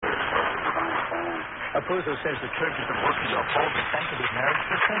Apuzzo says the church has been working to uphold the sanctity of marriage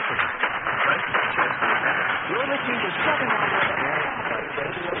for centuries. You're listening to Southern Radio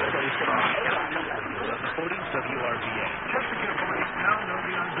Station on 1140 WRVA. Chesapeake police now know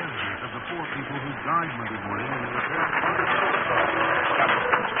the identities of the 4 people who died Monday morning in the repair.